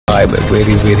I'm a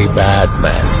very, very bad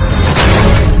man.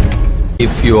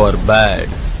 If you are bad,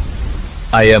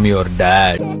 I am your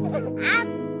dad.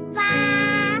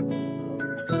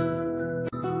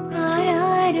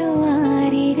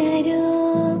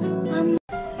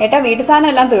 ഏട്ടാ വീട്ടു സാധനം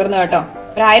എല്ലാം തീർന്നു കേട്ടോ.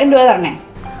 1000 രൂപ തരണേ.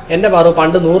 എന്റെ പാറു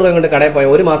പണ്ട് 100 രൂപ കൊണ്ട് കടയിൽ പോയ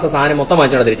ഒരു മാസം സാധനം മൊത്തം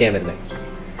വാങ്ങിച്ചോണ്ട് തിരിച്ചു ഞാൻ വരുന്നത്.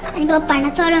 എനിക്ക്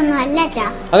പണത്തോടൊന്നും അല്ല ചാ.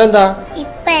 അതെന്താ?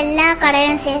 ഇപ്പൊ എല്ലാ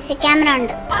കടയിലും CC ക്യാമറ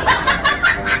ഉണ്ട്.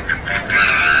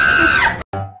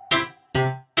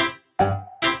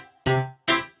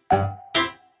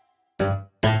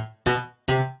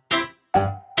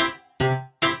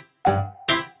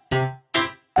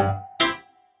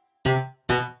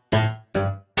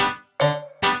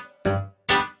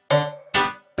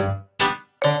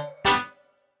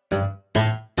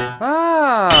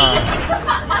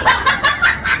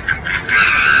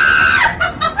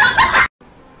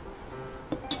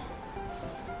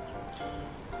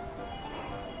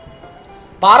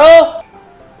 പാറു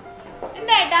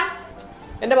എന്താ ഏട്ടാ?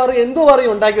 എന്റെ പാറു എന്തോ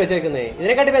പറയും ഉണ്ടാക്കി വെച്ചേക്കുന്നേ.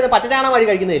 ഇതിനെക്കാട്ടി പേര് പച്ചച്ചാണ വഴി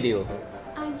കഴിക്കുന്നില്ലയോ?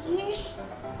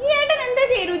 ഈ ഏട്ടൻ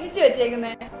എന്തൊക്കെ രുചിച്ച്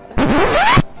വെച്ചേക്കുന്നേ?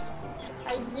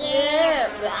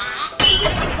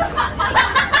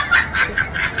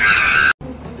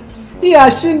 ഈ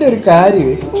അശ്വിന്റെ ഒരു കാര്യം.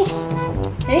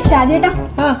 ഷാജിയേട്ടാ,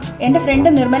 എന്റെ ഫ്രണ്ട്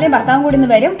നിർമ്മലയും ഭർത്താവും കൂടി ഒന്ന്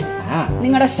വരും.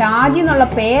 നിങ്ങളുടെ ഷാജി എന്നുള്ള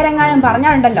പേരെങ്ങാനും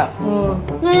പറഞ്ഞാലുണ്ടല്ലോ,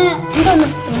 ഇതൊന്ന്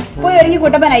പോയി ഒരുങ്ങി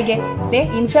കുട്ടപ്പനായിക്കേ.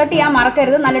 ഇൻസേർട്ട് ചെയ്യാൻ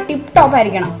മറക്കരുത്. നല്ല ടിപ് ടോപ്പ്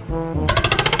ആയിരിക്കണം.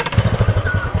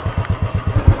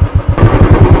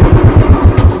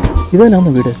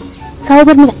 ഇതന്നെ വീട്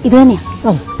സൗകര്യം ഇത് തന്നെയാ.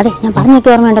 അതെ, ഞാൻ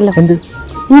പറഞ്ഞൊക്കെ ഓർമ്മയുണ്ടല്ലോ. എന്ത്?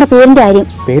 നിങ്ങളുടെ പേരിന്റെ കാര്യം.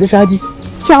 പേര് ഷാജി.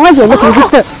 ഷാജി അല്ല,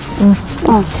 സുജിത്ത്.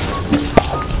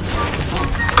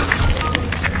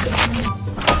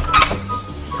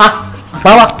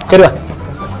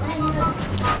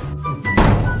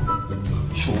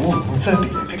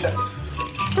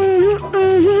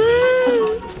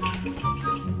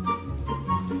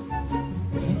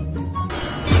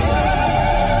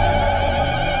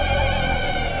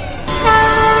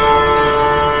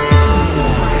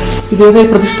 ഇതേതായി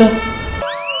പ്രതിഷ്ഠ?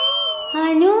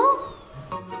 അനു,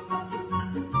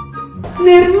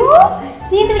 നിർമ്മു,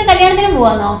 നീ എന്തിവിടെ കല്യാണത്തിന്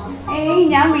പോവാന്നോ? ഏയ്,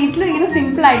 ഞാൻ വീട്ടിലും ഇങ്ങനെ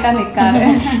സിമ്പിൾ ആയിട്ടാ നിക്കാറ്.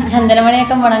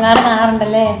 ചന്ദനമണിയൊക്കെ മുടങ്ങാറ്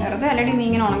കാണാറുണ്ടല്ലേ? വെറുതെ അല്ലടി നീ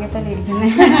ഇങ്ങനെ ഉണങ്ങത്തല്ലേ ഇരിക്കുന്നേ.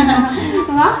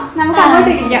 വാ, നമുക്ക്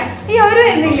അങ്ങോട്ട് ഇരിക്കാം. ഈ ഒരു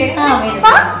എന്നില്ലേ?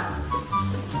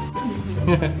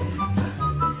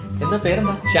 എന്താ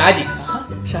പേരെന്താ? ഷാജി.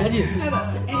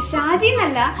 ഷാജി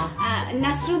എന്നല്ല,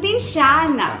 നസ്രുദ്ദീൻ ഷാ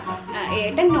എന്നാ.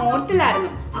 ഏട്ടൻ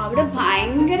നോർത്തിലായിരുന്നു. അവിടെ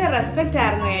ഭയങ്കര റെസ്പെക്ട്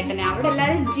ആയിരുന്നു ഏട്ടന്. അവിടെ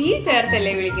എല്ലാരും ജി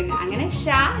ചേർത്തല്ലേ വിളിക്കുന്നത്. അങ്ങനെ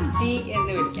ഷാ ജി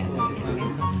എന്ന് വിളിക്കാം.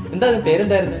 എന്താ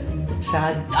പേരെന്തായിരുന്നു?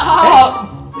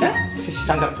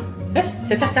 ശങ്കർ.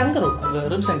 ശങ്കറോ?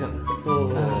 വെറും ശങ്കർ.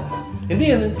 എന്ത്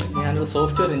ചെയ്യുന്നു? ഞാനൊരു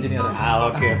സോഫ്റ്റ്വെയർ എഞ്ചിനീയർ.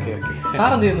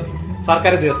 സാർ എന്ത് ചെയ്യുന്നു?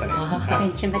 സർക്കാർ ഉദ്യോഗസ്ഥനെ.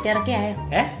 പെൻഷൻ പറ്റിയൊക്കെ ആയോ?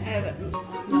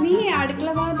 നീ അടുക്കള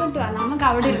ഭാഗത്തോട്ട് വാ, നമുക്ക്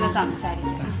അവിടെ ഇരുന്ന്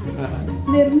സംസാരിക്കാം.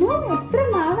 നിർമ്മു, എത്ര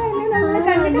നാളായല്ലേ നമ്മളെ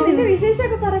കണ്ടിട്ട്? നിന്റെ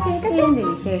വിശേഷമൊക്കെ പറ കേൾക്കട്ടെ. എന്ത്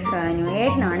വിശേഷാനു?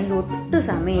 ഏട്ടനാണെങ്കിൽ ഒട്ടും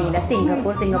സമയമില്ല.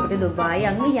 സിംഗപ്പൂർ ടു ദുബായ്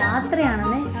അങ്ങ്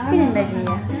യാത്രയാണെന്നേ. പിന്നെന്താ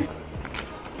ചെയ്യാ?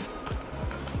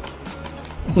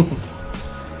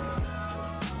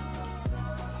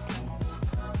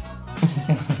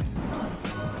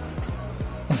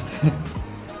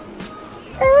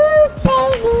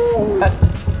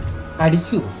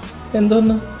 അടിക്കൂ?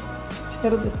 എന്തോന്ന്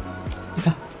ചെറുത്?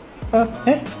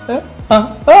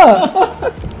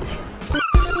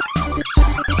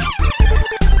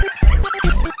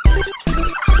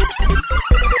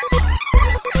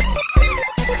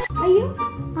 അയ്യോ,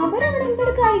 അവരവിടെ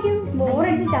എന്തെടുക്കായിരിക്കും?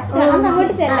 ബോറടിച്ച് ചത്ത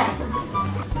അങ്ങോട്ട് ചെല്ലാം.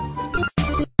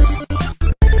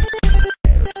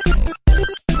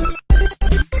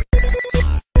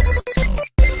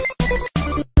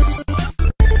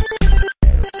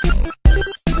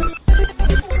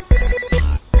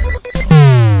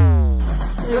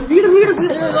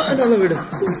 വീട്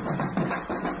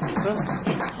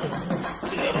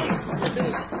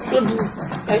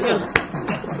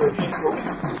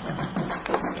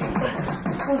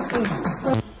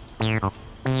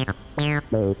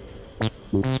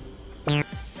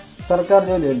സർക്കാർ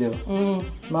ജോലിയല്ലയോ?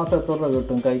 മാസം എത്ര രൂപ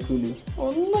കിട്ടും കൈക്കൂലി?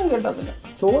 ഒന്നും കിട്ടത്തില്ല.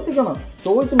 ചോദിക്കണം,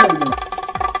 ചോദിച്ചു മേടിക്കണം.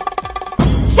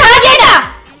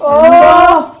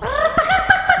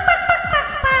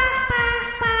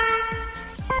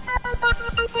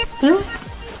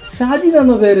 ഷാജി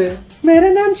എന്നാ പേര്? മേരാ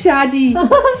നാം ഷാജി.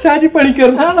 ഷാജി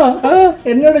പണിക്കർ. ആണോ?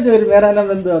 എന്നോട് ചോദിച്ചു മേരാ നാം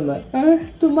എന്തുവന്ന്.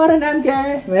 തുമ്മാരാ നാം ക്യാ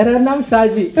ഹൈ? മേരാ നാം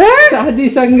ഷാജി. ഷാജി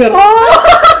ശങ്കർ.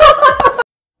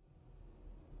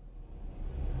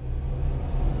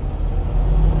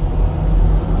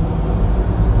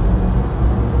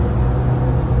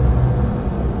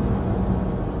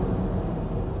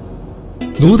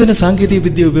 നൂതന സാങ്കേതിക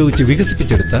വിദ്യ ഉപയോഗിച്ച്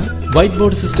വികസിപ്പിച്ചെടുത്ത വൈറ്റ്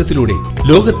ബോർഡ് സിസ്റ്റത്തിലൂടെ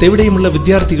ലോകത്തെവിടെയുമുള്ള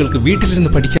വിദ്യാർത്ഥികൾക്ക്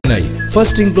വീട്ടിലിരുന്ന് പഠിക്കാനായി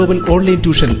first ring global online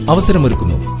tuition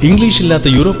അവസരമൊരുക്കുന്നു. English ഇല്ലാത്ത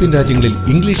യൂറോപ്യൻ രാജ്യങ്ങളിൽ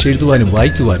ഇംഗ്ലീഷ് എഴുതുവാനും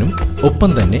വായിക്കുവാനും,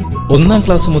 ഒപ്പം തന്നെ 1ാം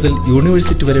ക്ലാസ് മുതൽ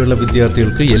യൂണിവേഴ്സിറ്റി വരെയുള്ള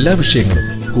വിദ്യാർത്ഥികൾക്ക് എല്ലാ വിഷയങ്ങളും,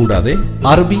 കൂടാതെ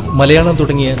അറബി, മലയാളം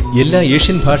തുടങ്ങിയ എല്ലാ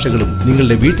ഏഷ്യൻ ഭാഷകളും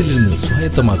നിങ്ങളുടെ വീട്ടിലിരുന്ന്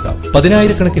സ്വായത്തമാക്കാം.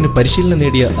 10,000-കണക്കിന് പരിശീലനം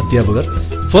നേടിയ അധ്യാപകർ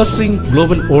ഫസ്റ്റ് റിംഗ്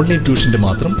ഗ്ലോബൽ ഓൺലൈൻ ട്യൂഷന്റെ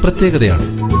മാത്രം പ്രത്യേകതയാണ്.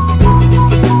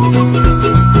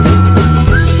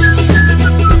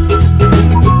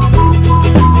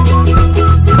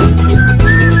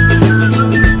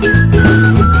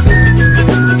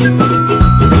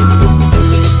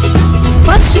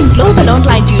 ഗ്ലോബൽ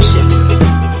ഓൺലൈൻ ട്യൂഷൻ,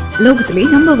 ലോകത്തിലെ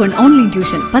നമ്പർ 1 ഓൺലൈൻ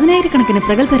ട്യൂഷൻ. 10,000-കണക്കിന്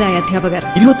പ്രഗത്ഭരായ അധ്യാപകർ,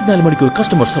 24 മണിക്കൂർ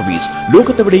കസ്റ്റമർ സർവീസ്.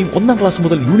 ലോകത്തെവിടെയും 1ാം ക്ലാസ്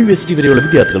മുതൽ യൂണിവേഴ്സിറ്റി വരെയുള്ള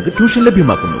വിദ്യാർത്ഥികൾക്ക് ട്യൂഷൻ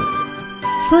ലഭ്യമാക്കുന്നു.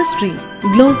 First ring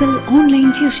global online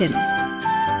tuition.